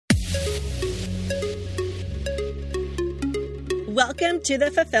Welcome to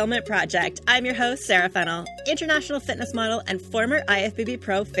The Fulfillment Project. I'm your host, Sarah Fennell, international fitness model and former IFBB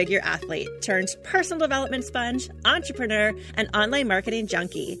Pro figure athlete turned personal development sponge, entrepreneur, and online marketing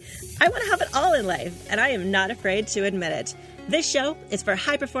junkie. I want to have it all in life, and I am not afraid to admit it. This show is for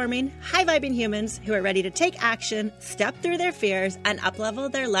high-performing, high-vibing humans who are ready to take action, step through their fears, and up-level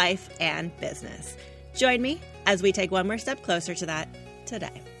their life and business. Join me as we take one more step closer to that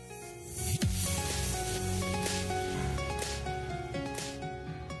today.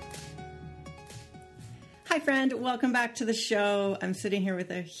 Hi, friend. Welcome back to the show. I'm sitting here with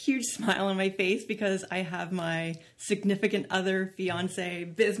a huge smile on my face because I have my significant other, fiance,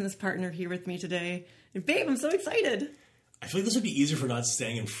 business partner here with me today. And babe, I'm so excited. I feel like this would be easier for not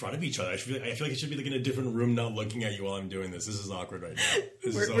staying in front of each other. I feel like I should be like in a different room, not looking at you while I'm doing this. This is awkward right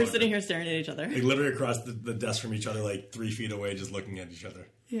now. We're sitting here staring at each other. Like literally across the desk from each other, like 3 feet away, just looking at each other.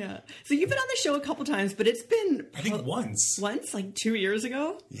 Yeah. So you've been on the show a couple times, but it's been... I think once. Once? Like 2 years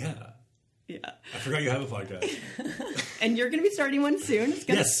ago? Yeah. Yeah. I forgot you have a podcast. And you're going to be starting one soon.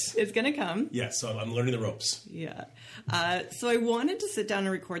 Yes. It's going to come. Yes. So I'm learning the ropes. Yeah. So I wanted to sit down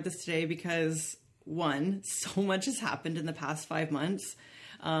and record this today because... One, so much has happened in the past 5 months,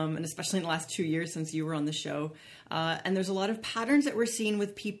 and especially in the last 2 years since you were on the show. And there's a lot of patterns that we're seeing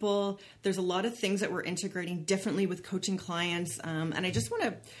with people. There's a lot of things that we're integrating differently with coaching clients. And I just want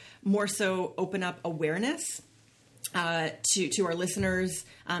to more so open up awareness to our listeners,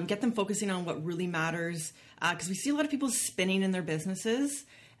 get them focusing on what really matters. Because we see a lot of people spinning in their businesses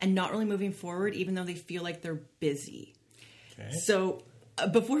and not really moving forward, even though they feel like they're busy. Okay. So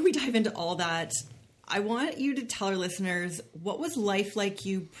before we dive into all that, I want you to tell our listeners, what was life like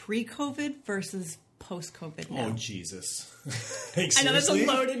you pre-COVID versus post-COVID now? Oh, Jesus. Like, I know that's a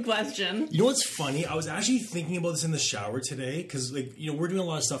loaded question. You know what's funny? I was actually thinking about this in the shower today because, like, you know, we're doing a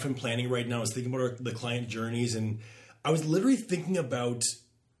lot of stuff in planning right now. I was thinking about the client journeys, and I was literally thinking about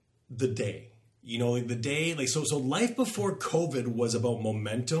the day. You know, like the day, like, so life before COVID was about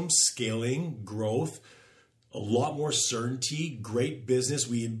momentum, scaling, growth, a lot more certainty, great business.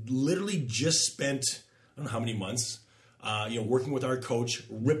 We had literally just spent, I don't know how many months, working with our coach,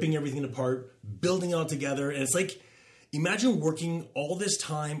 ripping everything apart, building it all together. And it's like, imagine working all this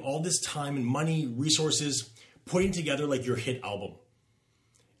time and money, resources, putting together like your hit album.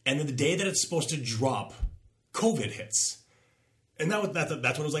 And then the day that it's supposed to drop, COVID hits. And that's what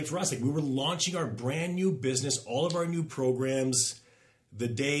it was like for us. Like we were launching our brand new business, all of our new programs, the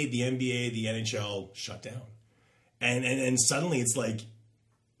day the NBA, the NHL shut down. And suddenly it's like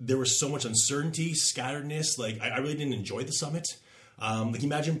there was so much uncertainty, scatteredness. Like I really didn't enjoy the summit. Like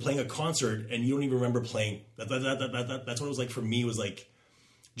imagine playing a concert and you don't even remember playing. That's what it was like for me. Was like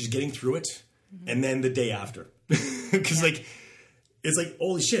just getting through it, and then the day after, because like it's like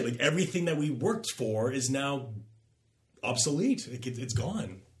holy shit! Like everything that we worked for is now obsolete. Like it's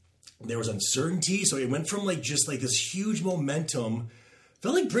gone. There was uncertainty, so it went from like just like this huge momentum.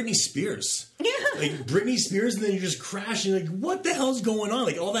 Felt like Britney Spears. Yeah. Like Britney Spears, and then you just crash and like, what the hell's going on?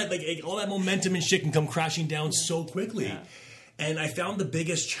 Like all that momentum and shit can come crashing down so quickly. Yeah. And I found the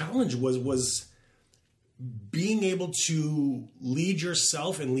biggest challenge was being able to lead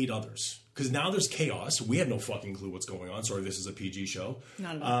yourself and lead others. Because now there's chaos. We have no fucking clue what's going on. Sorry, this is a PG show.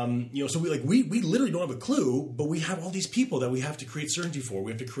 Not at all. So we literally don't have a clue, but we have all these people that we have to create certainty for.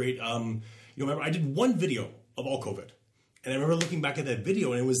 We have to create. Remember, I did one video of all COVID. And I remember looking back at that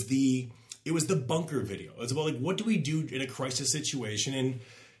video, and it was the bunker video. It's about like, what do we do in a crisis situation? And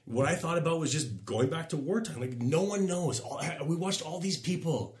what I thought about was just going back to wartime. Like no one knows. We watched all these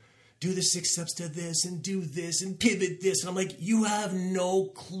people do the 6 steps to this and do this and pivot this. And I'm like, you have no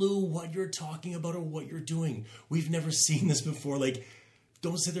clue what you're talking about or what you're doing. We've never seen this before. Like,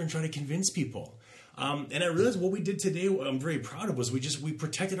 don't sit there and try to convince people. And I realized what we did today, what I'm very proud of, was we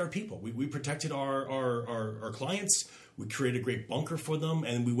protected our people. We protected our clients. We created a great bunker for them,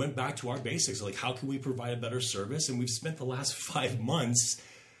 and we went back to our basics. Like, how can we provide a better service? And we've spent the last 5 months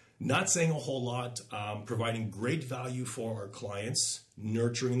not saying a whole lot, providing great value for our clients,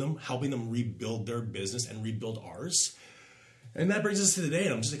 nurturing them, helping them rebuild their business and rebuild ours. And that brings us to today,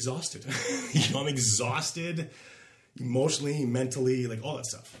 and I'm just exhausted. I'm exhausted emotionally, mentally, like all that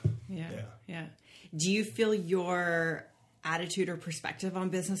stuff. Yeah. Do you feel your attitude or perspective on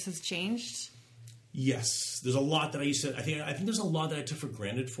business has changed? Yes, there's a lot that I used to. I think there's a lot that I took for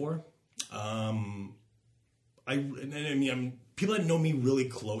granted for. People that know me really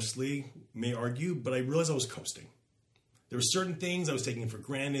closely may argue, but I realized I was coasting. There were certain things I was taking for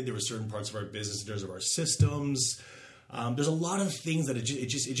granted. There were certain parts of our business in terms of our systems. There's a lot of things that it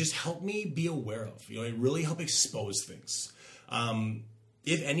just helped me be aware of. It really helped expose things.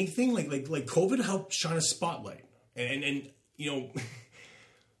 If anything, like COVID helped shine a spotlight, and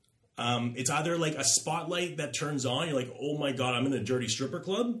it's either like a spotlight that turns on. You're like, oh my God, I'm in a dirty stripper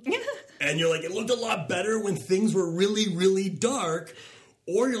club. And you're like, it looked a lot better when things were really, really dark.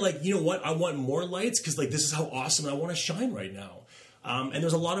 Or you're like, you know what? I want more lights because like this is how awesome I want to shine right now. And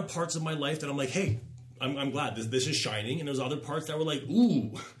there's a lot of parts of my life that I'm like, hey, I'm glad this is shining. And there's other parts that were like,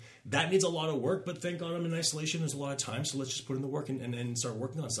 ooh, that needs a lot of work. But thank God I'm in isolation. There's a lot of time. So let's just put in the work and start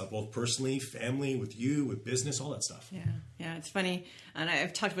working on stuff, both personally, family, with you, with business, all that stuff. Yeah, it's funny. And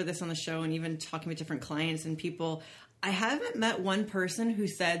I've talked about this on the show and even talking with different clients and people. I haven't met one person who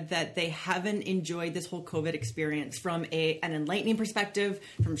said that they haven't enjoyed this whole COVID experience from an enlightening perspective,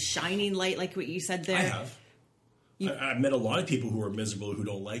 from shining light, like what you said there. I have. I've met a lot of people who are miserable, who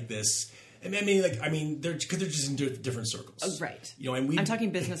don't like this. And they're because they're just in different circles. Oh, right. And I'm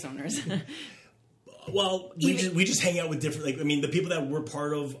talking business owners. Well, we just hang out with different, the people that we're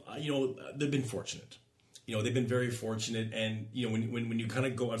part of, they've been fortunate. They've been very fortunate. And, when you kind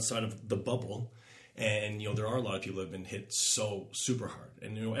of go outside of the bubble, and, there are a lot of people that have been hit so super hard.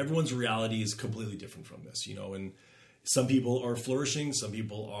 And, everyone's reality is completely different from this, and some people are flourishing, some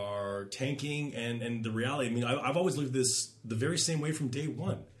people are tanking. And the reality, I've always lived this the very same way from day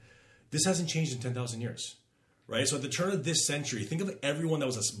one. This hasn't changed in 10,000 years, right? So at the turn of this century, think of everyone that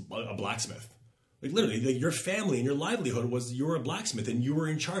was a blacksmith. Like literally, like your family and your livelihood was you were a blacksmith and you were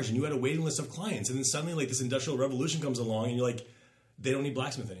in charge and you had a waiting list of clients. And then suddenly like this industrial revolution comes along and you're like, they don't need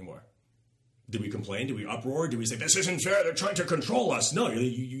blacksmith anymore. Did we complain? Did we uproar? Did we say, this isn't fair, they're trying to control us? No,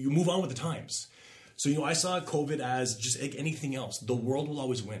 you move on with the times. So, I saw COVID as just like anything else. The world will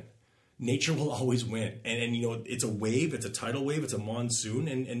always win. Nature will always win. And it's a wave, it's a tidal wave, it's a monsoon.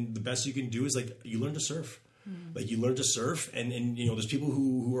 And the best you can do is like, you learn to surf. Like you learn to surf and there's people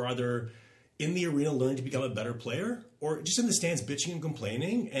who are either in the arena learning to become a better player or just in the stands bitching and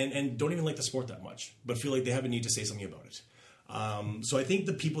complaining and don't even like the sport that much, but feel like they have a need to say something about it. So I think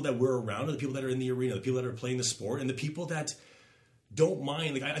the people that we're around are the people that are in the arena, the people that are playing the sport and the people that don't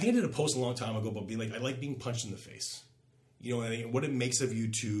mind. Like I think I did a post a long time ago about being like, I like being punched in the face. What it makes of you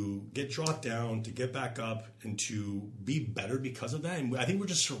to get dropped down, to get back up, and to be better because of that. And I think we're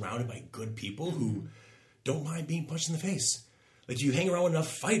just surrounded by good people who don't mind being punched in the face. Like you hang around with enough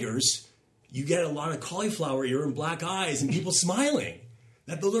fighters, you get a lot of cauliflower ear and black eyes and people smiling.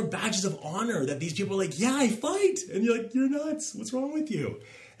 Those are badges of honor that these people are like, yeah, I fight. And you're like, you're nuts. What's wrong with you?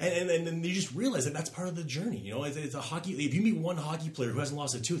 And then you just realize that that's part of the journey. It's a hockey. If you meet one hockey player who hasn't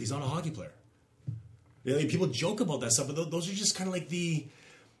lost a tooth, he's not a hockey player. People joke about that stuff, but those are just kind of like the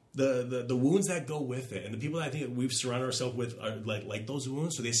wounds that go with it. And the people that I think we've surrounded ourselves with are like those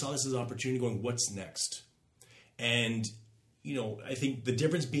wounds. So they saw this as an opportunity going, what's next? And, I think the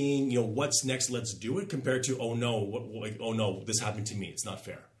difference being, what's next, let's do it compared to, oh no, this happened to me. It's not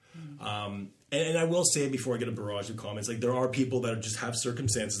fair. And I will say before I get a barrage of comments, like there are people that just have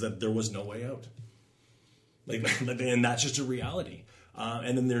circumstances that there was no way out. And that's just a reality.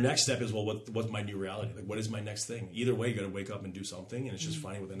 And then their next step is, well, what's my new reality? Like, what is my next thing? Either way, you got to wake up and do something, and it's just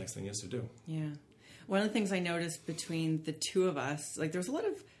finding what the next thing is to do. Yeah. One of the things I noticed between the two of us, like there was a lot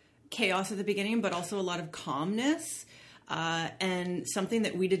of chaos at the beginning, but also a lot of calmness. And something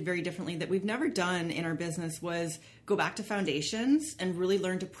that we did very differently that we've never done in our business was go back to foundations and really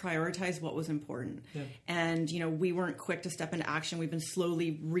learn to prioritize what was important. Yeah. And, we weren't quick to step into action. We've been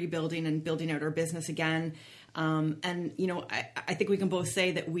slowly rebuilding and building out our business again. I think we can both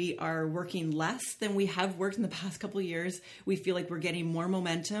say that we are working less than we have worked in the past couple of years. We feel like we're getting more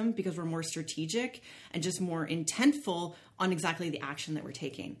momentum because we're more strategic and just more intentful on exactly the action that we're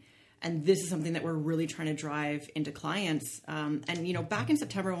taking. And this is something that we're really trying to drive into clients. Back in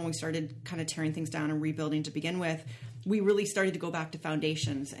September when we started kind of tearing things down and rebuilding to begin with, we really started to go back to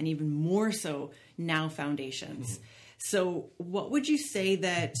foundations and even more so now foundations. Mm-hmm. So what would you say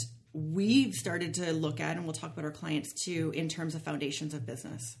that we've started to look at, and we'll talk about our clients too, in terms of foundations of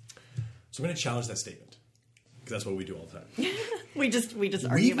business? So I'm going to challenge that statement. Because that's what we do all the time. we just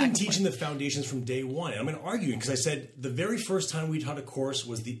argue. We've been teaching the foundations from day one. And I'm going to argue because I said the very first time we taught a course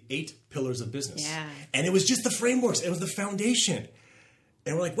was the 8 pillars of business. Yeah. And it was just the frameworks. It was the foundation.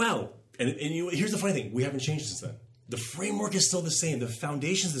 And we're like, wow. And here's the funny thing. We haven't changed since then. The framework is still the same. The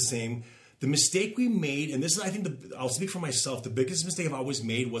foundation is the same. The mistake we made, and this is, I think, I'll speak for myself, the biggest mistake I've always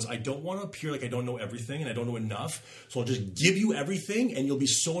made was I don't want to appear like I don't know everything and I don't know enough. So I'll just give you everything and you'll be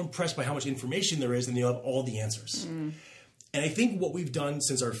so impressed by how much information there is and you'll have all the answers. Mm. And I think what we've done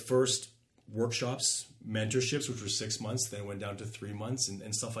since our first workshops, mentorships, which were 6 months, then went down to 3 months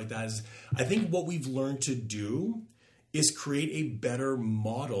and stuff like that, is I think what we've learned to do is create a better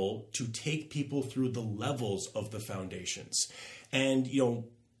model to take people through the levels of the foundations. And,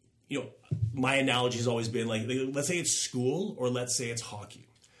 my analogy has always been like, let's say it's school or let's say it's hockey.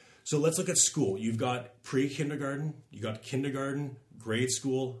 So let's look at school. You've got pre-kindergarten, you got kindergarten, grade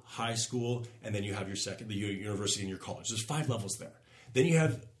school, high school, and then you have the university and your college. There's 5 levels there. Then you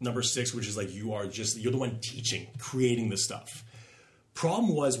have number 6, which is like you're the one teaching, creating the stuff.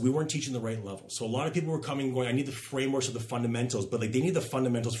 Problem was we weren't teaching the right level. So a lot of people were coming and going, I need the frameworks of the fundamentals, but like they need the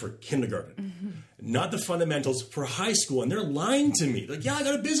fundamentals for kindergarten, not the fundamentals for high school. And they're lying to me. Like, yeah, I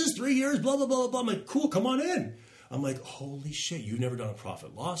got a business, 3 years, blah, blah, blah, blah. I'm like, cool, come on in. I'm like, holy shit, you've never done a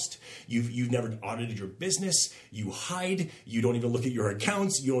profit loss. You've never audited your business. You hide. You don't even look at your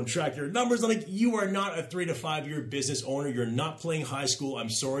accounts. You don't track your numbers. I'm like, you are not a 3 to 5 year business owner. You're not playing high school. I'm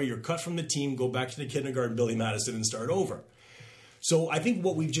sorry. You're cut from the team. Go back to the kindergarten, Billy Madison, and start over. So I think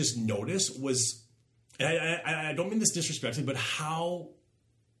what we've just noticed was, and I don't mean this disrespectfully, but how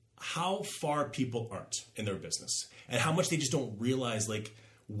far people aren't in their business and how much they just don't realize like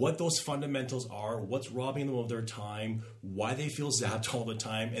what those fundamentals are, what's robbing them of their time, why they feel zapped all the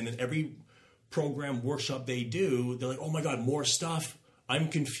time. And then every program, workshop they do, they're like, oh my God, more stuff. I'm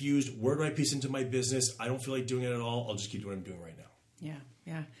confused. Where do I piece into my business? I don't feel like doing it at all. I'll just keep doing what I'm doing right now. Yeah,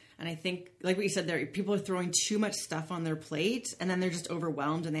 yeah. And I think, like what you said there, people are throwing too much stuff on their plate and then they're just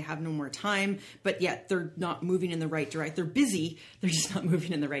overwhelmed and they have no more time, but yet they're not moving in the right direction. They're busy. They're just not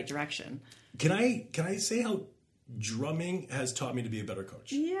moving in the right direction. Can I say how drumming has taught me to be a better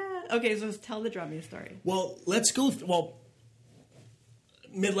coach? Yeah. Okay, so tell the drumming story. Well, let's go.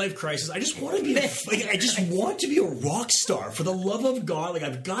 Midlife crisis. I just want to be I just want to be a rock star for the love of God. Like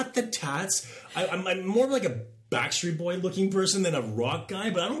I've got the tats. I'm more like a Backstreet Boy looking person than a rock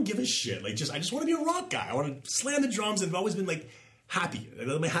guy, but I don't give a shit. Like I just want to be a rock guy. I want to slam the drums, and I've always been like happy.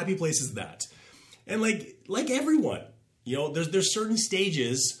 My happy place is that. And like everyone, there's certain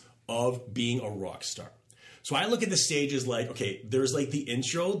stages of being a rock star. So I look at the stages like, okay, there's like the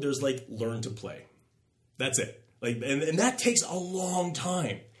intro, there's like learn to play. That's it. Like, and that takes a long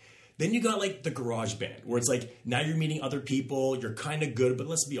time. Then you got like the garage band where it's like, now you're meeting other people, you're kind of good, but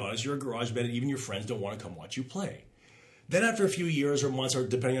let's be honest, you're a garage band and even your friends don't want to come watch you play. Then after a few years or months, or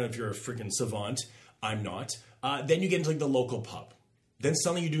depending on if you're a freaking savant, I'm not, then you get into like the local pub. Then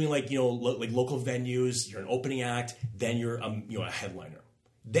suddenly you're doing like, like local venues, you're an opening act, then you're, a headliner.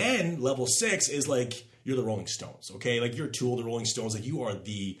 Then level 6 is like, you're the Rolling Stones, okay? Like you're Tool, the Rolling Stones, like you are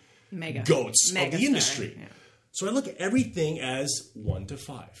the goats of the industry. Yeah. So I look at everything as 1 to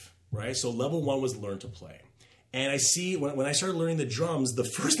 5, right? So level 1 was learn to play. And I see when I started learning the drums, the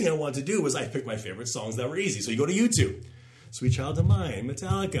first thing I wanted to do was I picked my favorite songs that were easy. So you go to YouTube, Sweet Child of Mine,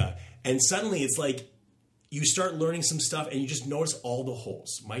 Metallica. And suddenly it's like you start learning some stuff and you just notice all the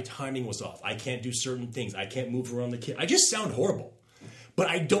holes. My timing was off. I can't do certain things. I can't move around the kit. I just sound horrible. But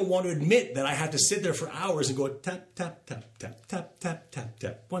I don't want to admit that I have to sit there for hours and go tap, tap, tap, tap, tap, tap, tap,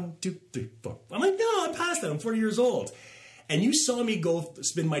 tap. 1, 2, 3, 4. I'm like, no, I'm past that. I'm 40 years old. And you saw me go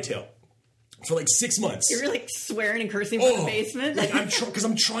spin my tail for like 6 months. You're like swearing and cursing from the basement. Like because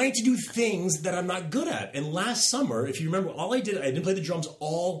I'm trying to do things that I'm not good at. And last summer, if you remember, I didn't play the drums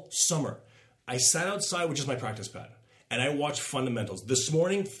all summer. I sat outside, which is my practice pad, and I watched fundamentals. This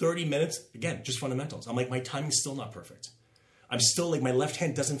morning, 30 minutes, again, just fundamentals. I'm like, my timing's still not perfect. I'm still like, my left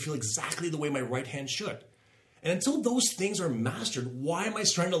hand doesn't feel exactly the way my right hand should. And until those things are mastered, why am I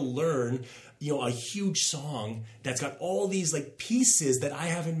trying to learn, a huge song that's got all these like pieces that I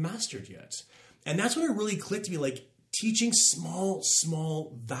haven't mastered yet? And that's when it really clicked to me, like teaching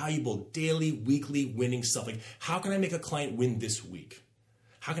small, valuable, daily, weekly winning stuff. Like, how can I make a client win this week?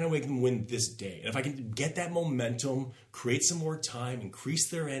 How can I make them win this day? And if I can get that momentum, create some more time, increase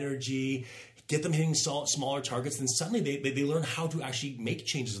their energy, get them hitting smaller targets, then suddenly they learn how to actually make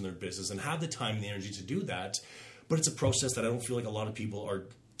changes in their business and have the time and the energy to do that. But it's a process that I don't feel like a lot of people are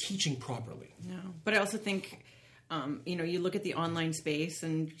teaching properly. No, but I also think, you look at the online space,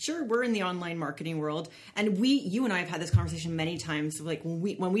 and sure, we're in the online marketing world, and you and I have had this conversation many times. Like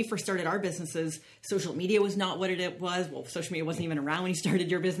when we first started our businesses, social media was not what it was. Well, social media wasn't even around when you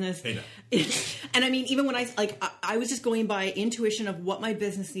started your business. Hey, no. And I mean, even when I was just going by intuition of what my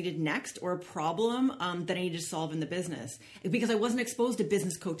business needed next, or a problem that I needed to solve in the business, because I wasn't exposed to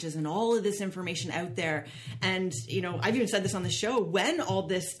business coaches and all of this information out there. And I've even said this on the show, when all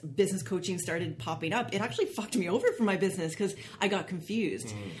this business coaching started popping up, it actually fucked me over for my business because I got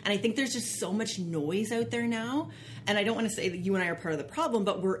confused. And I think there's just so much noise out there now. And I don't want to say that you and I are part of the problem,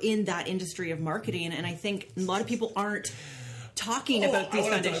 but we're in that industry of marketing. And I think a lot of people aren't talking about these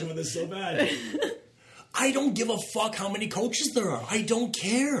foundations. I want to talk about this so bad. I don't give a fuck how many coaches there are. I don't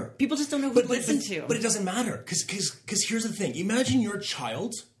care. People just don't know who to listen to. But it doesn't matter. Because here's the thing. Imagine your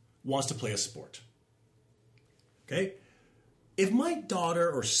child wants to play a sport. Okay? if my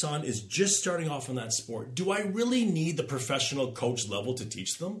daughter or son is just starting off in that sport, do I really need the professional coach level to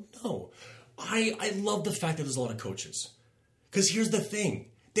teach them? No. I love the fact that there's a lot of coaches. Because here's the thing.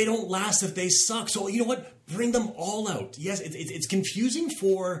 They don't last if they suck. So you know what? Bring them all out. Yes, it's confusing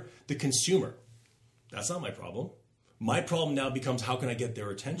for the consumer. That's not my problem. My problem now becomes, how can I get their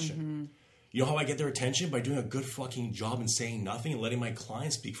attention? Mm-hmm. You know how I get their attention? By doing a good fucking job and saying nothing and letting my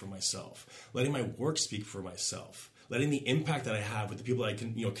clients speak for myself. Letting my work speak for myself. Letting the impact that I have with the people that I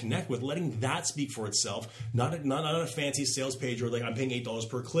can connect with, letting that speak for itself. Not on a fancy sales page or like I'm paying $8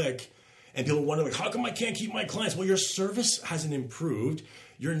 per click. And people wonder, like, how come I can't keep my clients? Well, your service hasn't improved.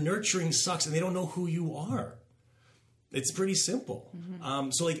 Your nurturing sucks, and they don't know who you are. It's pretty simple.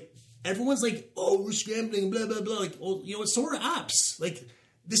 Mm-hmm. So, like, everyone's like, oh, we're scrambling, blah, blah, blah. Like, well, it's sort of apps. Like,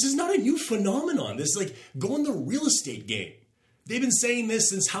 this is not a new phenomenon. This is like, go in the real estate game. They've been saying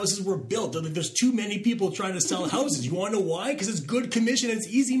this since houses were built. There's too many people trying to sell houses. You want to know why? Because it's good commission and it's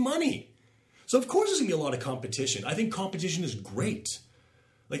easy money. So, of course, there's going to be a lot of competition. I think competition is great.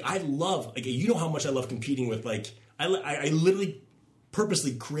 Like, I love, like, you know how much I love competing with, like, I literally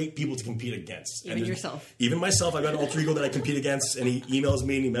purposely create people to compete against. Even yourself. Even myself. I've got an alter ego that I compete against, and he emails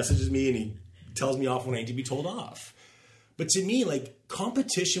me, and he messages me, and he tells me off when I need to be told off. But to me, like,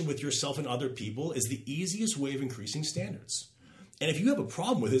 competition with yourself and other people is the easiest way of increasing standards. And if you have a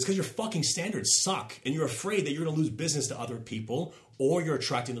problem with it, it's because your fucking standards suck, and you're afraid that you're going to lose business to other people, or you're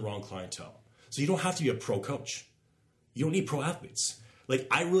attracting the wrong clientele. So you don't have to be a pro coach. You don't need pro athletes. Like,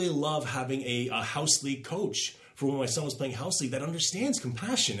 I really love having a house league coach for when my son was playing house league that understands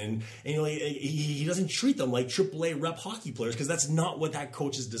compassion. And he doesn't treat them like AAA rep hockey players because that's not what that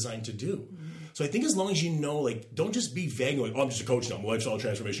coach is designed to do. Mm-hmm. So I think as long as you know, like, don't just be vague, like, oh, I'm just a coach now. I'm a lifestyle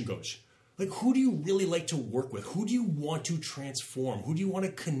transformation coach. Like, who do you really like to work with? Who do you want to transform? Who do you want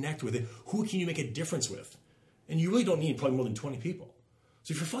to connect with? Who can you make a difference with? And you really don't need probably more than 20 people.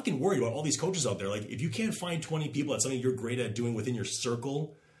 So if you're fucking worried about all these coaches out there, like, if you can't find 20 people at something you're great at doing within your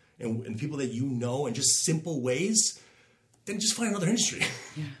circle and people that you know in just simple ways, then just find another industry.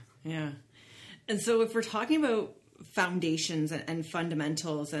 Yeah. And so if we're talking about foundations and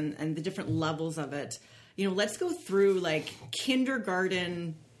fundamentals and the different levels of it, let's go through like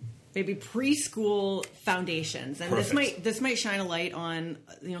kindergarten, maybe preschool foundations. And Perfect. this might shine a light on,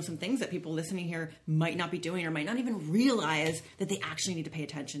 some things that people listening here might not be doing or might not even realize that they actually need to pay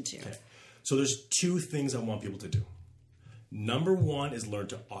attention to. Okay. So there's two things I want people to do. Number one is learn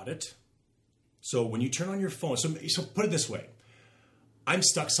to audit. So when you turn on your phone, so put it this way. I'm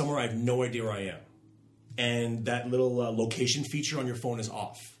stuck somewhere, I have no idea where I am. And that little location feature on your phone is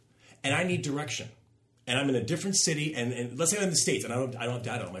off. And I need direction. And I'm in a different city, and let's say I'm in the States, and I don't have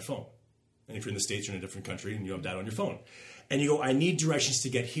data on my phone. And if you're in the States, you're in a different country, and you have data on your phone. And you go, I need directions to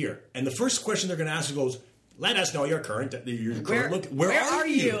get here. And the first question they're going to ask goes, let us know your current look. Where are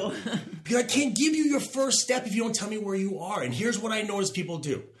you? Because I can't give you your first step if you don't tell me where you are. And here's what I notice people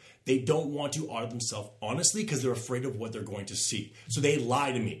do. They don't want to audit themselves honestly because they're afraid of what they're going to see. So they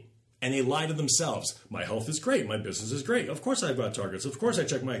lie to me. And they lie to themselves. My health is great. My business is great. Of course I've got targets. Of course I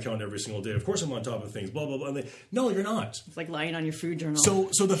check my account every single day. Of course I'm on top of things. Blah, blah, blah. And no, you're not. It's like lying on your food journal.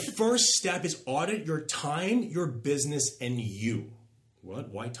 So the first step is audit your time, your business, and you. What?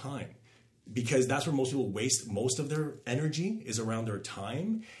 Why time? Because that's where most people waste most of their energy is around their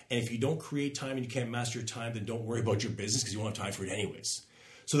time. And if you don't create time and you can't master your time, then don't worry about your business because you won't have time for it anyways.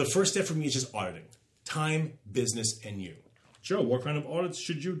 So the first step for me is just auditing. Time, business, and you. Joe, what kind of audits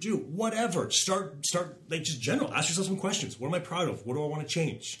should you do? Whatever. Start like just general. Ask yourself some questions. What am I proud of? What do I want to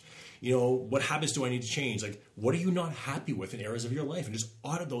change? What habits do I need to change? Like, what are you not happy with in areas of your life? And just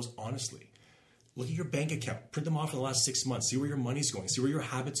audit those honestly. Look at your bank account. Print them off for the last 6 months. See where your money's going. See where your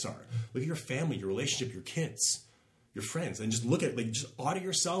habits are. Look at your family, your relationship, your kids, your friends. And just look at just audit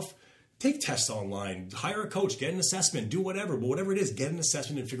yourself. Take tests online. Hire a coach. Get an assessment. Do whatever. But whatever it is, get an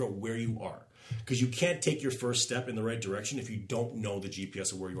assessment and figure out where you are. Because you can't take your first step in the right direction if you don't know the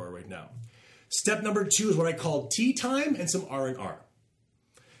GPS of where you are right now. Step number 2 is what I call tea time and some R&R.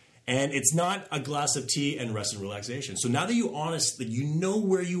 And it's not a glass of tea and rest and relaxation. So now that you know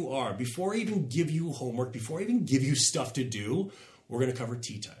where you are, before I even give you homework, before I even give you stuff to do, we're going to cover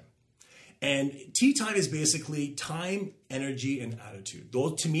tea time. And tea time is basically time, energy, and attitude.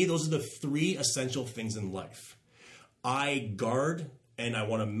 To me, those are the 3 essential things in life. I guard and I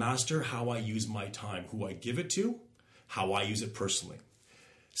want to master how I use my time, who I give it to, how I use it personally.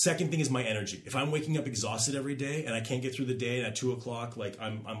 Second thing is my energy. If I'm waking up exhausted every day and I can't get through the day and at 2 o'clock, like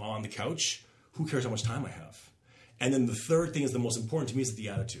I'm on the couch, who cares how much time I have? And then the third thing is the most important to me is the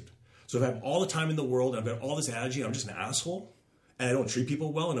attitude. So if I have all the time in the world and I've got all this energy and I'm just an asshole and I don't treat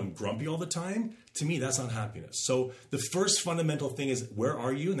people well and I'm grumpy all the time, to me, that's not happiness. So the first fundamental thing is, where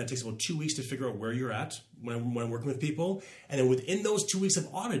are you? And that takes about 2 weeks to figure out where you're at when I'm working with people. And then within those 2 weeks of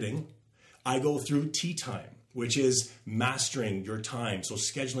auditing, I go through tea time, which is mastering your time. So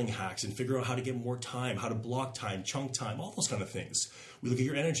scheduling hacks and figure out how to get more time, how to block time, chunk time, all those kind of things. We look at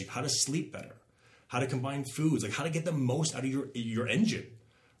your energy, how to sleep better, how to combine foods, like how to get the most out of your engine,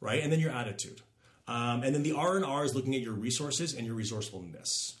 right? And then your attitude. And then the R&R is looking at your resources and your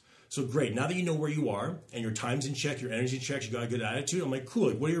resourcefulness. So great, now that you know where you are and your time's in check, your energy in check, you got a good attitude, I'm like, cool,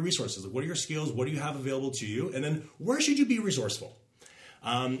 like, what are your resources? Like, what are your skills? What do you have available to you? And then where should you be resourceful?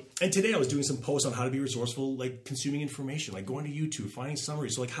 And today I was doing some posts on how to be resourceful, like consuming information, like going to YouTube, finding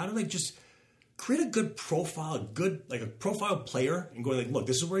summaries. So like how to like just create a good profile, a profile player, and going like, look,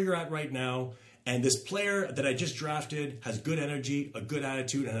 this is where you're at right now. And this player that I just drafted has good energy, a good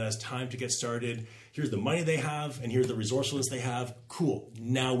attitude, and has time to get started. Here's the money they have, and here's the resourcefulness they have. Cool.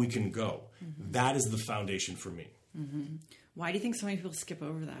 Now we can go. Mm-hmm. That is the foundation for me. Mm-hmm. Why do you think so many people skip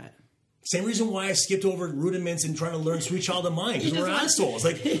over that? Same reason why I skipped over rudiments and trying to learn Sweet Child of Mine, because we're assholes.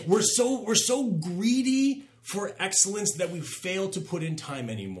 Like we're so greedy for excellence that we fail to put in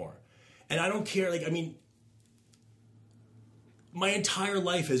time anymore. And I don't care. Like, I mean, my entire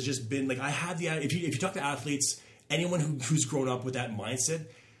life has just been like, I have the, if you talk to athletes, anyone who's grown up with that mindset,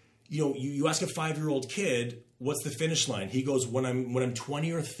 you know, you ask a 5-year-old kid, what's the finish line? He goes, when I'm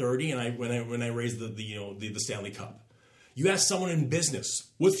 20 or 30 and when I raise the Stanley Cup. You ask someone in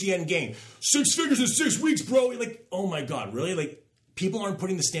business, what's the end game? 6 figures in 6 weeks, bro. You're like, oh my God, really? Like, people aren't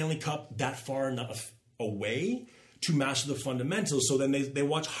putting the Stanley Cup that far enough away to master the fundamentals. So then they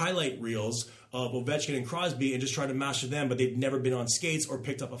watch highlight reels of Ovechkin and Crosby and just try to master them, but they've never been on skates or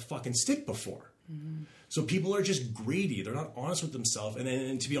picked up a fucking stick before. Mm-hmm. So people are just greedy. They're not honest with themselves.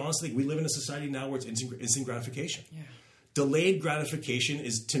 And to be honest, like, we live in a society now where it's instant gratification. Yeah. Delayed gratification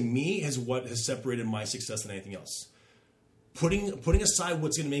is what has separated my success than anything else. Putting aside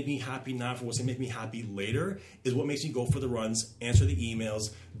what's going to make me happy now for what's going to make me happy later is what makes me go for the runs, answer the emails,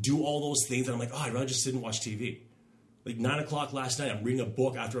 do all those things that I'm like, I'd rather just sit and watch TV. Like 9 o'clock last night, I'm reading a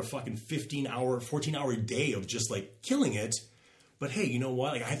book after a fucking 14-hour day of just like killing it. But hey, you know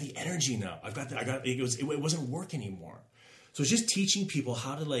what? Like, I have the energy now. It wasn't work anymore. So it's just teaching people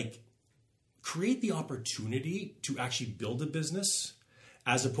how to like create the opportunity to actually build a business,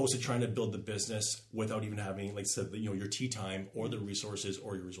 as opposed to trying to build the business without even having, like I said, your tea time or the resources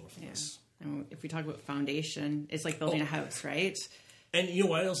or your resourcefulness. Yeah. And if we talk about foundation, it's like building a house, right? And you know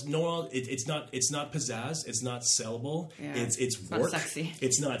what else? No, it's not pizzazz. It's not sellable. Yeah. It's work. Not sexy.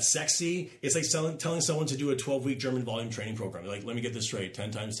 It's not sexy. It's like telling someone to do a 12-week German volume training program. You're like, let me get this straight.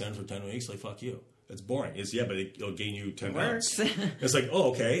 10 times 10 for 10 weeks. Like, fuck you. That's boring. But it'll gain you 10 pounds. It's like,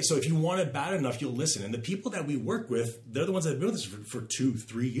 oh, okay. So if you want it bad enough, you'll listen. And the people that we work with, they're the ones that have been with us for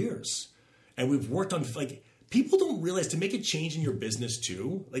 2-3 years. And we've worked on, like, people don't realize to make a change in your business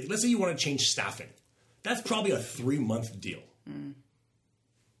too. Like, let's say you want to change staffing. That's probably a 3-month deal. Mm.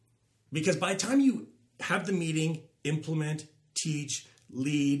 Because by the time you have the meeting, implement, teach,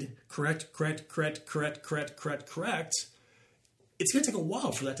 lead, correct, it's going to take a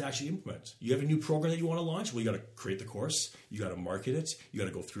while for that to actually implement. You have a new program that you want to launch. Well, you got to create the course. You got to market it. You got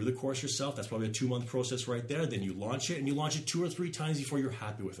to go through the course yourself. That's probably a 2-month process right there. Then you launch it, and you launch it 2 or 3 times before you're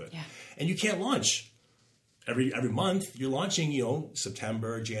happy with it. Yeah. And you can't launch every month. You're launching,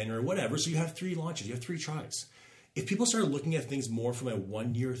 September, January, whatever. So you have 3 launches. You have 3 tries. If people start looking at things more from a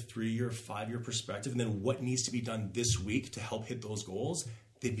 1-year, 3-year, 5-year perspective, and then what needs to be done this week to help hit those goals,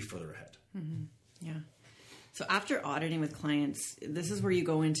 they'd be further ahead. Mm-hmm. Yeah. So after auditing with clients, this is where you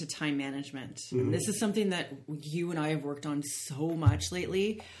go into time management. Mm-hmm. And this is something that you and I have worked on so much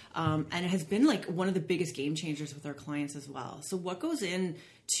lately. And it has been like one of the biggest game changers with our clients as well. So what goes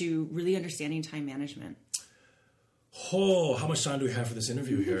into really understanding time management? Oh, how much time do we have for this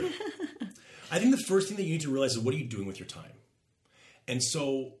interview here? I think the first thing that you need to realize is, what are you doing with your time? And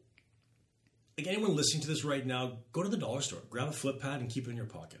so, like, anyone listening to this right now, go to the dollar store, grab a flip pad and keep it in your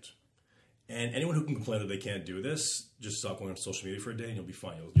pocket. And anyone who can complain that they can't do this, just stop going on social media for a day and you'll be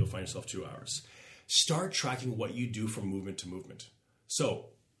fine. You'll find yourself 2 hours. Start tracking what you do from movement to movement. So,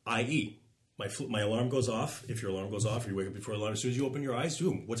 i.e., my alarm goes off. If your alarm goes off or you wake up before your alarm, as soon as you open your eyes,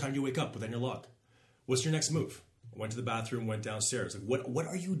 boom, what time do you wake up? Put that in your log. What's your next move? Went to the bathroom, went downstairs. Like, what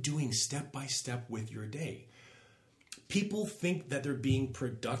are you doing step by step with your day? People think that they're being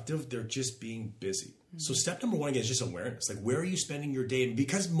productive. They're just being busy. Mm-hmm. So step number 1 again is just awareness. Like, where are you spending your day? And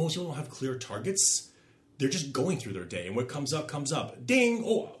because most people don't have clear targets, they're just going through their day. And what comes up, comes up. Ding!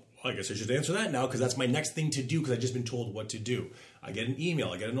 Oh, I guess I should answer that now because that's my next thing to do because I've just been told what to do. I get an email.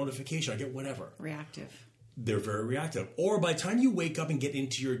 I get a notification. I get whatever. Reactive. they're very reactive. Or by the time you wake up and get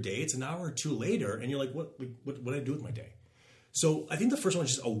into your day, it's an hour or two later, and you're like, what did I do with my day? So I think the first one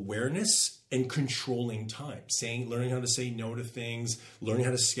is just awareness and controlling time. Learning how to say no to things, learning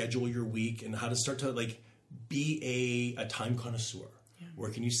how to schedule your week, and how to start to like be a time connoisseur. Yeah. Where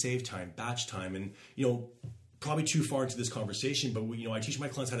can you save time, batch time, and probably too far into this conversation, but I teach my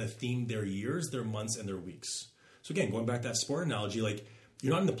clients how to theme their years, their months, and their weeks. So again, going back to that sport analogy, like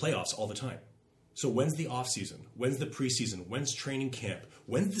you're not in the playoffs all the time. So when's the off season? When's the preseason? When's training camp?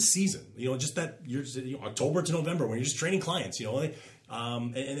 When's the season? Just that you're October to November when you're just training clients. And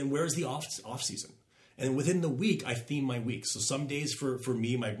then where's the off season? And within the week, I theme my week. So some days for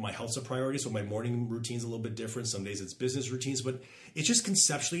me, my health's a priority. So my morning routine's a little bit different. Some days it's business routines, but it's just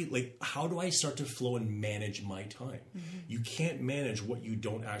conceptually like, how do I start to flow and manage my time? Mm-hmm. You can't manage what you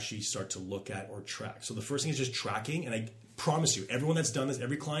don't actually start to look at or track. So the first thing is just tracking. And I promise you, everyone that's done this,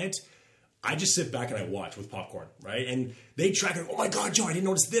 every client, I just sit back and I watch with popcorn, right? And they track it. Oh my God, Joe, I didn't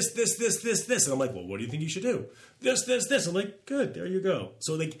notice this. And I'm like, well, what do you think you should do? This. I'm like, good, there you go.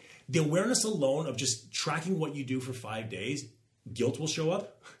 So like the awareness alone of just tracking what you do for 5 days, guilt will show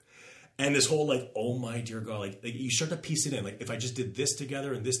up. And this whole like, oh my dear God, like you start to piece it in. Like if I just did this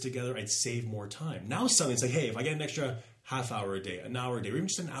together and this together, I'd save more time. Now suddenly it's like, hey, if I get an extra half hour a day, an hour a day, or even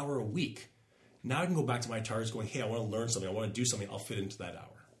just an hour a week, now I can go back to my targets going, hey, I want to learn something. I want to do something. I'll fit into that hour.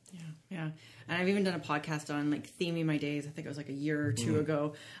 Yeah. And I've even done a podcast on like theming my days. I think it was like a year or two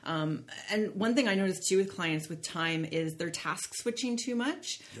ago. And one thing I noticed too with clients with time is they're task switching too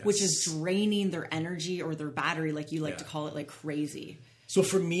much, which is draining their energy or their battery, like you like to call it, like crazy. So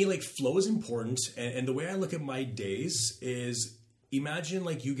for me, like flow is important. And the way I look at my days is imagine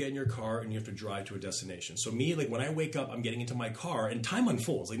like you get in your car and you have to drive to a destination. So me, like when I wake up, I'm getting into my car and time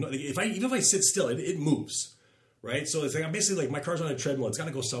unfolds. Like even if I sit still, it moves. Right? So it's like I'm basically like my car's on a treadmill. It's got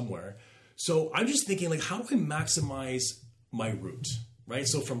to go somewhere. So I'm just thinking like, how do I maximize my route? Right?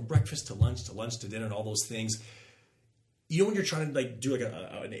 So from breakfast to lunch to dinner and all those things, when you're trying to like do like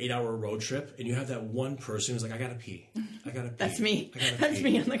an 8-hour road trip and you have that one person who's like, I gotta pee. That's me. That's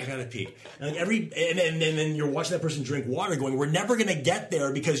me. I gotta pee. And like and then you're watching that person drink water going, we're never going to get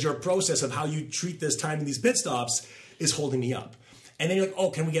there because your process of how you treat this time in these pit stops is holding me up. And then you're like,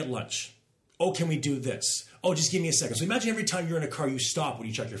 oh, can we get lunch? Oh, can we do this? Oh, just give me a second. So imagine every time you're in a car, you stop when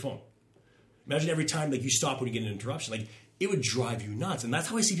you check your phone. Imagine every time like you stop when you get an interruption. Like it would drive you nuts. And that's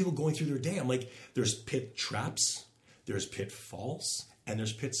how I see people going through their day. I'm like, there's pit traps, there's pitfalls, and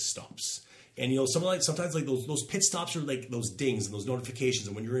there's pit stops. And sometimes like those pit stops are like those dings and those notifications.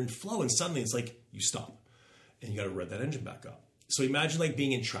 And when you're in flow and suddenly it's like you stop and you got to rev that engine back up. So imagine like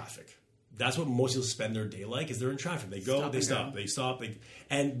being in traffic. That's what most people spend their day like is they're in traffic. They go, they stop,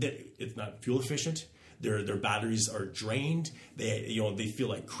 and it's not fuel efficient. Their batteries are drained. They feel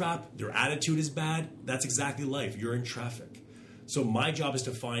like crap. Their attitude is bad. That's exactly life. You're in traffic. So my job is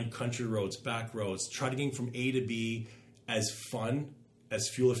to find country roads, back roads, try to get from A to B as fun, as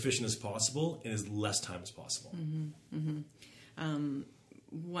fuel efficient as possible, in as less time as possible. Mm-hmm. Mm-hmm.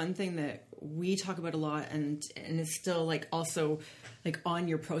 One thing that we talk about a lot and is still like also like on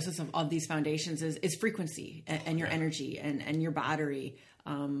your process of these foundations is frequency and your energy and your battery.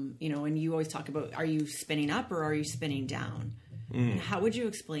 And you always talk about, are you spinning up or are you spinning down? How would you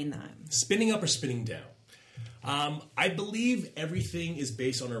explain that? Spinning up or spinning down? I believe everything is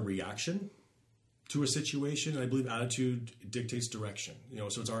based on a reaction to a situation, and I believe attitude dictates direction.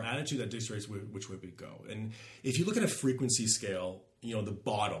 So it's our attitude that dictates which way we go. And if you look at a frequency scale, the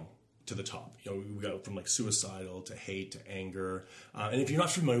bottom to the top, we got from like suicidal to hate to anger. And if you're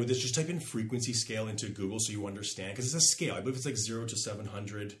not familiar with this, just type in frequency scale into Google so you understand, because it's a scale. I believe it's like 0 to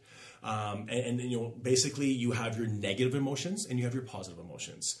 700. And basically you have your negative emotions and you have your positive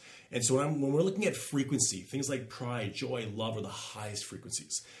emotions. And so when we're looking at frequency, things like pride, joy, love are the highest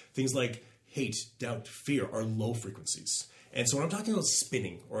frequencies. Things like hate, doubt, fear are low frequencies. And so when I'm talking about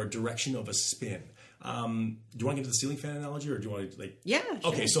spinning or a direction of a spin, do you want to get to the ceiling fan analogy, or do you want to like? Yeah.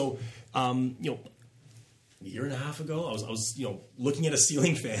 Sure. Okay, so a year and a half ago, I was looking at a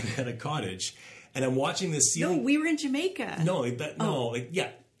ceiling fan at a cottage, and I'm watching this ceiling. No, we were in Jamaica.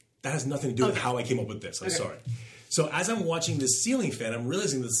 That has nothing to do with how I came up with this. I'm sorry. So as I'm watching this ceiling fan, I'm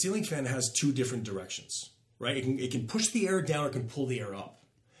realizing that the ceiling fan has two different directions, right? It can push the air down or it can pull the air up,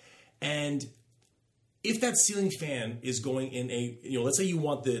 and if that ceiling fan is going in let's say you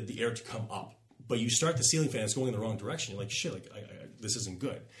want the air to come up, but you start the ceiling fan, it's going in the wrong direction. You're like, shit, this isn't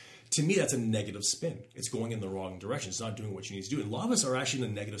good. To me, that's a negative spin. It's going in the wrong direction. It's not doing what you need to do. And a lot of us are actually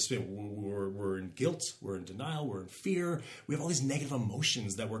in a negative spin. We're in guilt. We're in denial. We're in fear. We have all these negative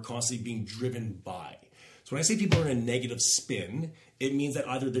emotions that we're constantly being driven by. So when I say people are in a negative spin, it means that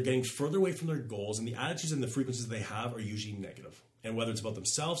either they're getting further away from their goals, and the attitudes and the frequencies they have are usually negative. And whether it's about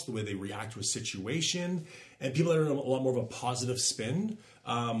themselves, the way they react to a situation, and people that are in a lot more of a positive spin,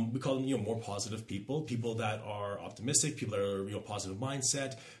 we call them, more positive people that are optimistic, people that are, positive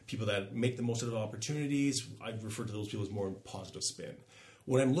mindset, people that make the most of their opportunities. I refer to those people as more in positive spin.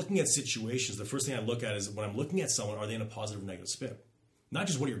 When I'm looking at situations, the first thing I look at is when I'm looking at someone, are they in a positive or negative spin? Not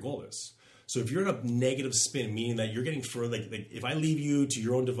just what your goal is. So if you're in a negative spin, meaning that you're getting further, like if I leave you to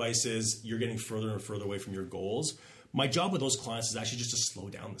your own devices, you're getting further and further away from your goals. My job with those clients is actually just to slow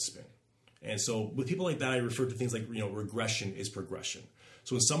down the spin. And so with people like that, I refer to things like, regression is progression.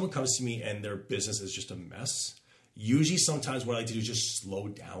 So when someone comes to me and their business is just a mess, usually sometimes what I like to do is just slow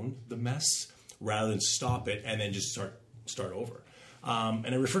down the mess rather than stop it and then just start over. And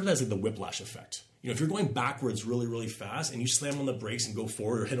I refer to that as like the whiplash effect. If you're going backwards really, really fast and you slam on the brakes and go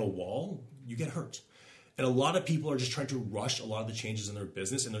forward or hit a wall, you get hurt. And a lot of people are just trying to rush a lot of the changes in their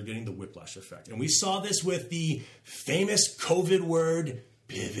business, and they're getting the whiplash effect. And we saw this with the famous COVID word,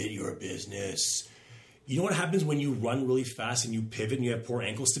 pivot your business. You know what happens when you run really fast and you pivot and you have poor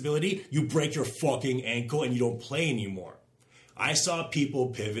ankle stability? You break your fucking ankle and you don't play anymore. I saw people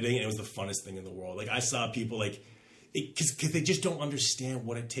pivoting, and it was the funnest thing in the world. Like, I saw people because they just don't understand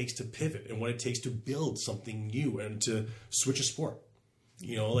what it takes to pivot and what it takes to build something new and to switch a sport.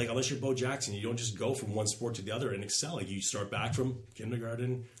 Unless you're Bo Jackson, you don't just go from one sport to the other and excel. Like, you start back from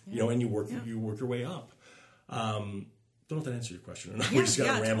kindergarten, and you work your way up. Don't know if that answered your question or not. We just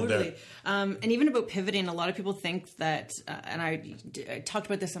got to ramble totally. there. And even about pivoting, a lot of people think that, and I talked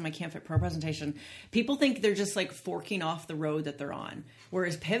about this on my Can't Fit Pro presentation, people think they're just like forking off the road that they're on.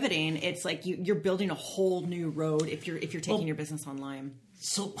 Whereas pivoting, it's like you're building a whole new road if you're taking your business online.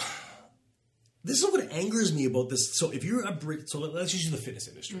 So this is what angers me about this. So if you're let's just use the fitness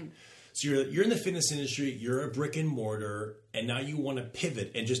industry. So you're in the fitness industry, you're a brick and mortar, and now you want to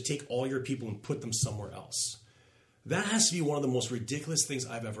pivot and just take all your people and put them somewhere else. That has to be one of the most ridiculous things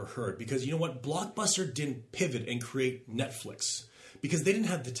I've ever heard, because you know what? Blockbuster didn't pivot and create Netflix because they didn't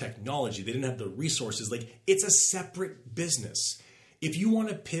have the technology. They didn't have the resources. Like, it's a separate business. If you want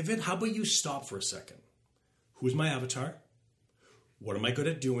to pivot, how about you stop for a second? Who's my avatar? What am I good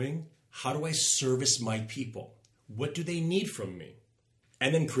at doing? How do I service my people? What do they need from me?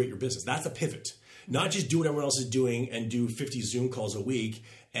 And then create your business. That's a pivot. Not just do what everyone else is doing and do 50 Zoom calls a week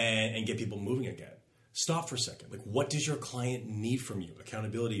and get people moving again. Stop for a second. Like, what does your client need from you?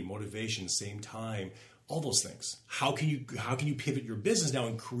 Accountability, motivation, same time, all those things. How can you pivot your business now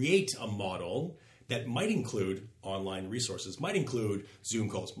and create a model that might include online resources, might include Zoom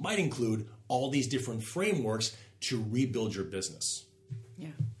calls, might include all these different frameworks to rebuild your business? Yeah.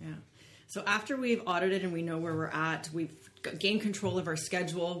 So after we've audited and we know where we're at, we've gained control of our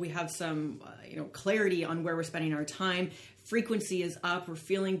schedule. We have some, clarity on where we're spending our time. Frequency is up. We're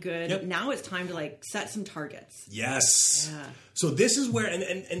feeling good. Yep. Now it's time to set some targets. Yes. Yeah. So this is where,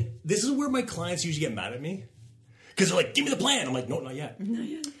 and this is where my clients usually get mad at me, because they're like, "Give me the plan." I'm like, "No, not yet." Not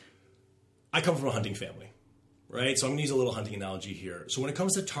yet. I come from a hunting family, right? So I'm going to use a little hunting analogy here. So when it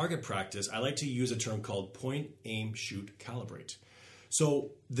comes to target practice, I like to use a term called point, aim, shoot, calibrate.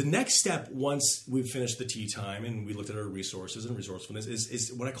 So the next step, once we've finished the tea time and we looked at our resources and resourcefulness,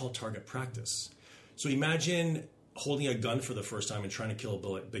 is what I call target practice. So imagine holding a gun for the first time and trying to kill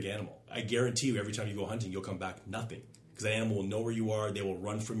a big animal. I guarantee you, every time you go hunting, you'll come back nothing, because that animal will know where you are. They will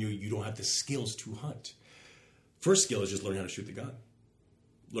run from you. You don't have the skills to hunt. First skill is just learning how to shoot the gun,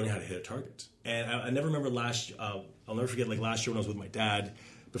 learning how to hit a target. And I never remember I'll never forget, last year when I was with my dad,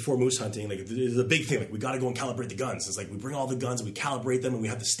 before moose hunting, it was a big thing. We got to go and calibrate the guns. It's we bring all the guns and we calibrate them, and we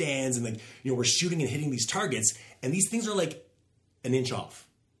have the stands, and we're shooting and hitting these targets, and these things are an inch off.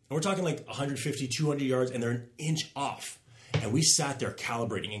 And we're talking 150, 200 yards, and they're an inch off. And we sat there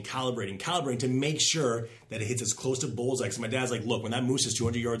calibrating and calibrating to make sure that it hits as close to bullseye. So my dad's like, "Look, when that moose is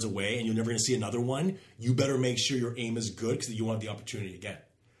 200 yards away and you're never going to see another one, you better make sure your aim is good, because you want the opportunity again."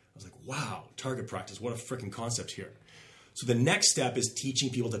 I was like, wow, target practice. What a freaking concept here. So the next step is teaching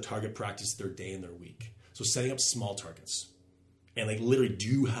people to target practice their day and their week. So setting up small targets. And literally, do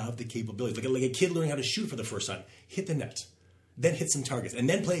you have the capabilities? Like a kid learning how to shoot for the first time. Hit the net. Then hit some targets. And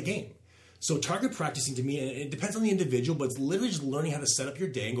then play a game. So target practicing, to me, it depends on the individual, but it's literally just learning how to set up your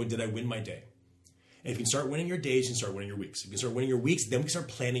day and go, did I win my day? And if you can start winning your days, you can start winning your weeks. If you can start winning your weeks, then we can start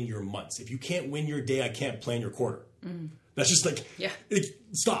planning your months. If you can't win your day, I can't plan your quarter. That's just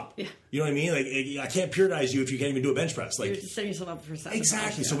stop. Yeah. You know what I mean? I can't periodize you if you can't even do a bench press. You're just setting yourself up for success.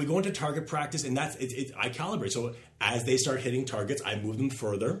 Exactly. So we go into target practice, and that's it. I calibrate. So as they start hitting targets, I move them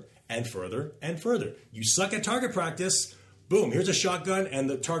further and further and further. You suck at target practice, Boom, here's a shotgun and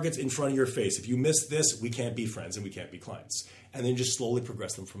the target's in front of your face. If you miss this, we can't be friends and we can't be clients. And then just slowly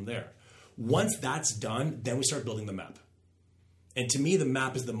progress them from there. Once that's done, then we start building the map. And to me, the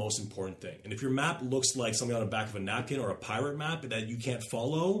map is the most important thing. And if your map looks like something on the back of a napkin or a pirate map that you can't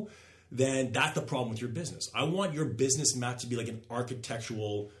follow, then that's the problem with your business. I want your business map to be like an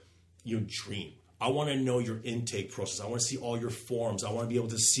architectural dream. I want to know your intake process. I want to see all your forms. I want to be able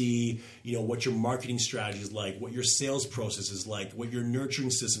to see, what your marketing strategy is like, what your sales process is like, what your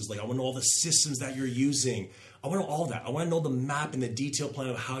nurturing system is like. I want to know all the systems that you're using. I want to know all that. I want to know the map and the detailed plan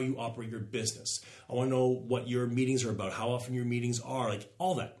of how you operate your business. I want to know what your meetings are about, how often your meetings are, like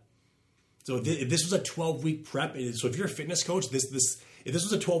all that. So if this was a 12-week prep, so if you're a fitness coach, if this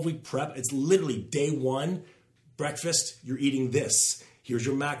was a 12-week prep, it's literally day one, breakfast, you're eating this. Here's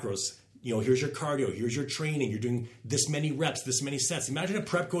your macros. Here's your cardio, here's your training, you're doing this many reps, this many sets. Imagine a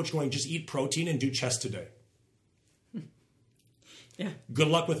prep coach going, just eat protein and do chest today. Yeah. Good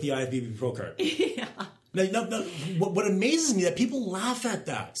luck with the IFBB Pro card. Yeah. Now, what amazes me is that people laugh at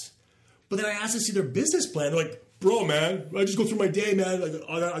that. But then I ask to see their business plan. They're like, bro, man, I just go through my day, man. Like,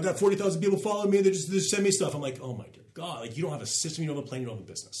 I got 40,000 people following me. They just send me stuff. I'm like, oh my dear God. Like, you don't have a system, you don't have a plan, you don't have a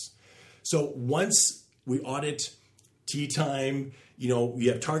business. So once we audit tea time, we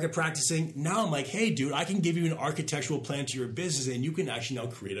have target practicing. Now I'm like, hey, dude, I can give you an architectural plan to your business and you can actually now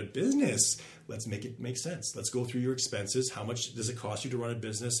create a business. Let's make it make sense. Let's go through your expenses. How much does it cost you to run a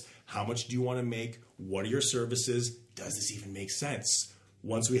business? How much do you want to make? What are your services? Does this even make sense?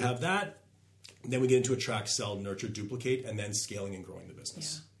 Once we have that, then we get into attract, sell, nurture, duplicate, and then scaling and growing the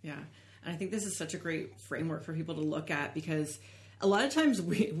business. Yeah. And I think this is such a great framework for people to look at because a lot of times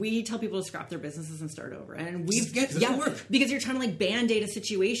we tell people to scrap their businesses and start over. And work. Because you're trying to like band-aid a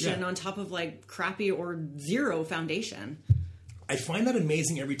situation on top of like crappy or zero foundation. I find that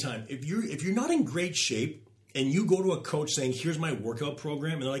amazing every time. If you're not in great shape and you go to a coach saying, here's my workout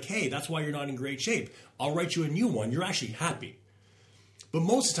program, and they're like, hey, that's why you're not in great shape. I'll write you a new one. You're actually happy. But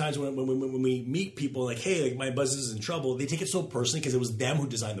most of the times when we meet people like, hey, like my business is in trouble, they take it so personally because it was them who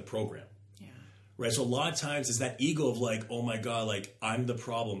designed the program. Right, so a lot of times it's that ego of like, oh my God, like I'm the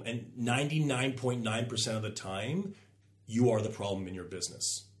problem. And 99.9% of the time, you are the problem in your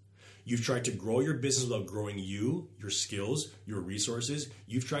business. You've tried to grow your business without growing you, your skills, your resources.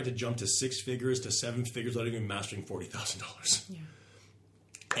 You've tried to jump to 6 figures to 7 figures without even mastering $40,000. Yeah.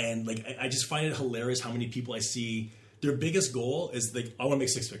 And like, I just find it hilarious how many people I see, their biggest goal is like, I want to make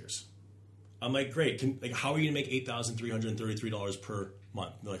 6 figures. I'm like, great. How are you going to make $8,333 per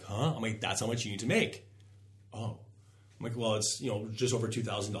month? They're like, huh? I'm like, that's how much you need to make. Oh. I'm like, well, it's, just over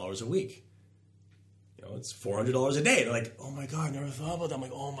 $2,000 a week. It's $400 a day. They're like, oh my God, I never thought about that. I'm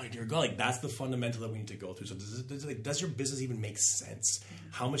like, oh my dear God. Like, that's the fundamental that we need to go through. So does your business even make sense?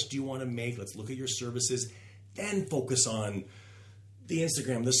 How much do you want to make? Let's look at your services. Then focus on the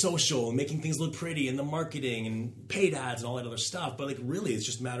Instagram, the social, making things look pretty, and the marketing and paid ads and all that other stuff. But like, really, it's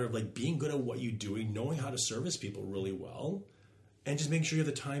just a matter of like being good at what you're doing, knowing how to service people really well, and just making sure you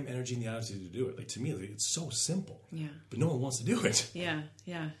have the time, energy, and the attitude to do it. Like, to me, it's so simple. Yeah. But no one wants to do it. Yeah.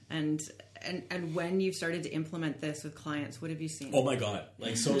 And when you started to implement this with clients, what have you seen? Oh my God!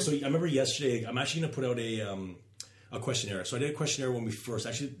 Like, so I remember yesterday. I'm actually going to put out a questionnaire. So I did a questionnaire when we first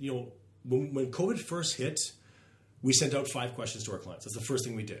when COVID first hit. We sent out 5 questions to our clients. That's the first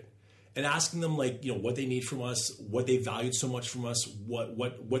thing we did. And asking them what they need from us, what they valued so much from us,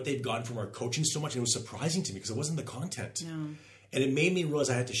 what they've gotten from our coaching so much. And it was surprising to me because it wasn't the content. No. And it made me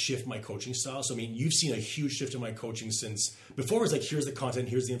realize I had to shift my coaching style. So, you've seen a huge shift in my coaching since before it was like, here's the content,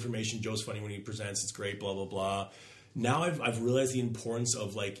 here's the information. Joe's funny when he presents. It's great, blah, blah, blah. Now I've realized the importance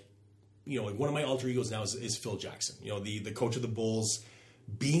of one of my alter egos now is Phil Jackson, the coach of the Bulls.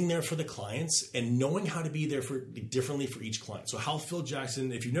 Being there for the clients and knowing how to be there differently for each client. So how Phil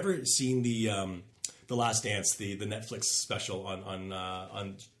Jackson, if you've never seen the Last Dance, the Netflix special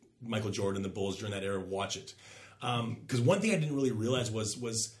on Michael Jordan, the Bulls during that era, watch it. Because one thing I didn't really realize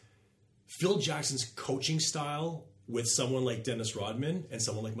was Phil Jackson's coaching style with someone like Dennis Rodman and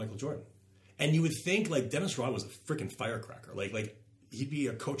someone like Michael Jordan. And you would think like Dennis Rodman was a freaking firecracker. Like he'd be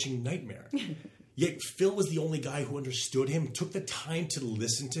a coaching nightmare. Yet Phil was the only guy who understood him, took the time to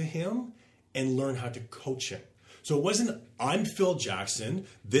listen to him and learn how to coach him. So it wasn't, I'm Phil Jackson,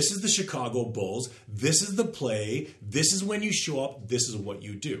 this is the Chicago Bulls, this is the play, this is when you show up, this is what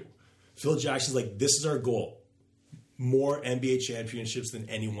you do. Phil Jackson's like, this is our goal. More NBA championships than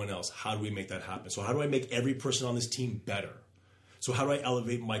anyone else. How do we make that happen? So how do I make every person on this team better? So how do I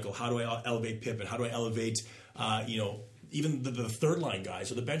elevate Michael? How do I elevate Pippen? How do I elevate, even the third line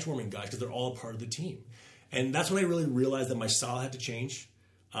guys or the bench warming guys, because they're all a part of the team. And that's when I really realized that my style had to change.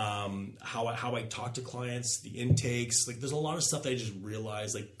 how I talk to clients, the intakes. Like, there's a lot of stuff that I just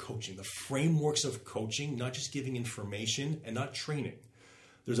realized, like coaching, the frameworks of coaching, not just giving information and not training.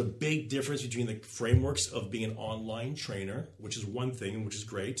 There's a big difference between the frameworks of being an online trainer, which is one thing, which is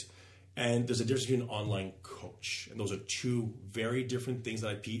great, and there's a difference between an online coach. And those are two very different things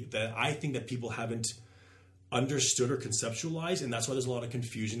that I think that people haven't understood or conceptualized, and that's why there's a lot of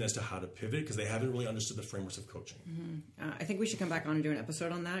confusion as to how to pivot, because they haven't really understood the frameworks of coaching. I think we should come back on and do an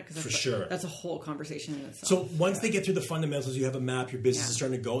episode on that, because that's a whole conversation in itself. So once they get through the fundamentals, you have a map, your business is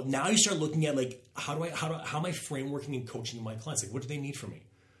starting to go. Now you start looking at, like, how am I frameworking and coaching my clients? Like, what do they need from me?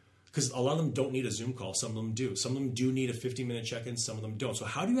 Because a lot of them don't need a Zoom call. Some of them do. Some of them do need a 15-minute check-in. Some of them don't. So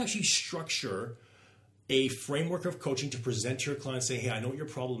how do you actually structure a framework of coaching to present to your client, say, hey, I know what your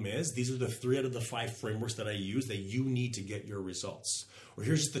problem is. These are the 3 out of the 5 frameworks that I use that you need to get your results. Or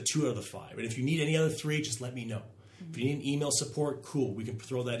here's just the 2 out of the 5. And if you need any other 3, just let me know. If you need an email support, cool, we can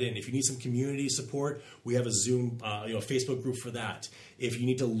throw that in. If you need some community support, we have a Zoom, Facebook group for that. If you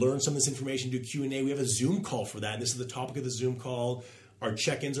need to learn some of this information, do Q&A, we have a Zoom call for that. And this is the topic of the Zoom call. Our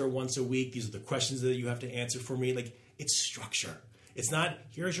check-ins are once a week. These are the questions that you have to answer for me. Like, it's structure. It's not,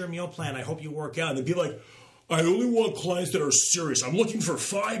 here's your meal plan, I hope you work out. And then people are like, I only want clients that are serious. I'm looking for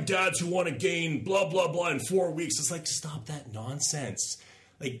 5 dads who want to gain blah, blah, blah in 4 weeks. It's like, stop that nonsense.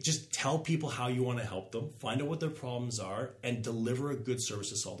 Like, just tell people how you want to help them, find out what their problems are, and deliver a good service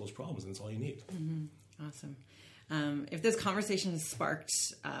to solve those problems. And that's all you need. Awesome. If this conversation has sparked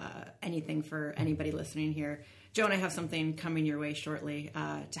anything for anybody listening here, Joe and I have something coming your way shortly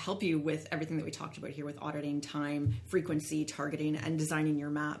to help you with everything that we talked about here with auditing time, frequency, targeting, and designing your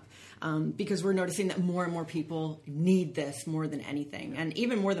map. Because we're noticing that more and more people need this more than anything, and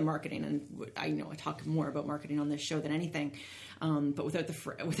even more than marketing. And I know I talk more about marketing on this show than anything. But without the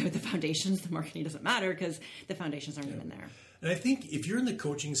foundations, the marketing doesn't matter, because the foundations aren't even there. And I think if you're in the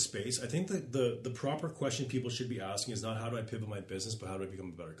coaching space, I think that the proper question people should be asking is not how do I pivot my business, but how do I become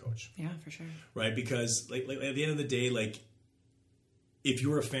a better coach? Yeah, for sure. Right? Because like at the end of the day, like, if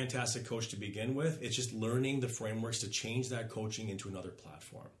you were a fantastic coach to begin with, it's just learning the frameworks to change that coaching into another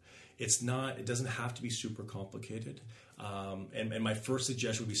platform. It doesn't have to be super complicated. And my first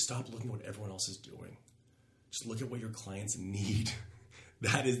suggestion would be stop looking at what everyone else is doing. Just look at what your clients need.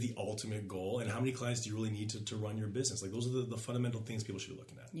 That is the ultimate goal. And how many clients do you really need to run your business? Like, those are the fundamental things people should be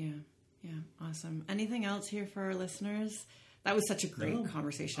looking at. Yeah, awesome. Anything else here for our listeners? That was such a great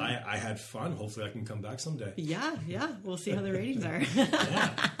conversation. I had fun. Hopefully I can come back someday. Yeah. We'll see how the ratings are. Yeah,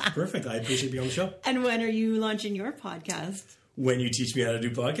 perfect. I appreciate being on the show. And when are you launching your podcast? When you teach me how to do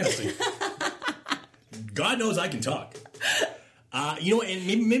podcasting. God knows I can talk. And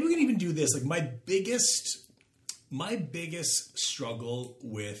maybe we can even do this. Like, my biggest struggle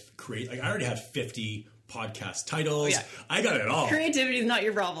with I already have 50 podcast titles. Oh, yeah. I got it all. Creativity is not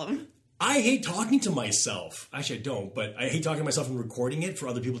your problem. I hate talking to myself. Actually, I don't, but I hate talking to myself and recording it for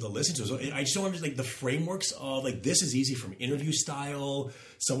other people to listen to. So I just don't understand, like, the frameworks of, like, this is easy from interview style.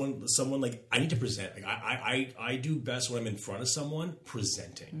 Someone like, I need to present. Like, I do best when I'm in front of someone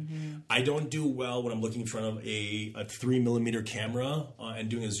presenting. Mm-hmm. I don't do well when I'm looking in front of a 3mm camera and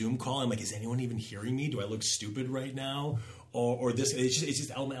doing a Zoom call. I'm like, is anyone even hearing me? Do I look stupid right now? Or this, it's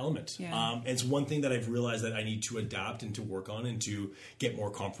just element. Yeah. And it's one thing that I've realized that I need to adapt and to work on and to get more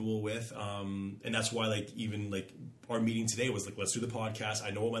comfortable with. And that's why, like, even like our meeting today was like, let's do the podcast. I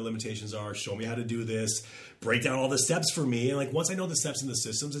know what my limitations are. Show me how to do this. Break down all the steps for me. And like, once I know the steps and the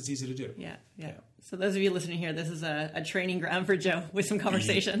systems, it's easy to do. Yeah. So those of you listening here, this is a training ground for Joe with some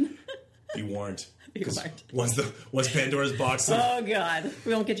conversation. Be warned. Once Pandora's box. Oh God,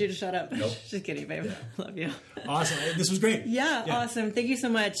 we won't get you to shut up. Nope. Just kidding, babe. Yeah. Love you. Awesome. This was great. Yeah, awesome. Thank you so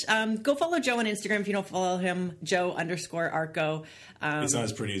much. Go follow Joe on Instagram if you don't follow him. Joe_Arko. It's not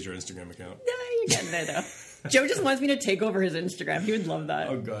as pretty as your Instagram account. Yeah, you're getting there though. Joe just wants me to take over his Instagram. He would love that.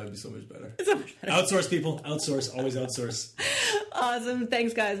 Oh God, it'd be so much better. Outsource, people. Outsource. Always outsource. Awesome.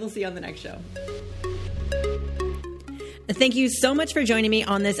 Thanks, guys. We'll see you on the next show. Thank you so much for joining me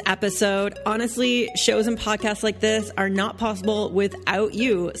on this episode. Honestly, shows and podcasts like this are not possible without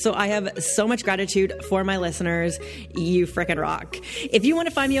you. So I have so much gratitude for my listeners. You frickin' rock. If you want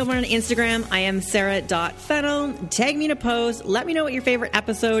to find me over on Instagram, I am sarah.fennell. Tag me in a post. Let me know what your favorite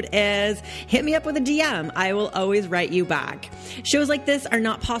episode is. Hit me up with a DM. I will always write you back. Shows like this are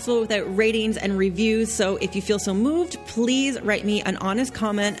not possible without ratings and reviews. So if you feel so moved, please write me an honest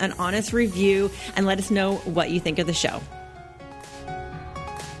comment, an honest review, and let us know what you think of the show.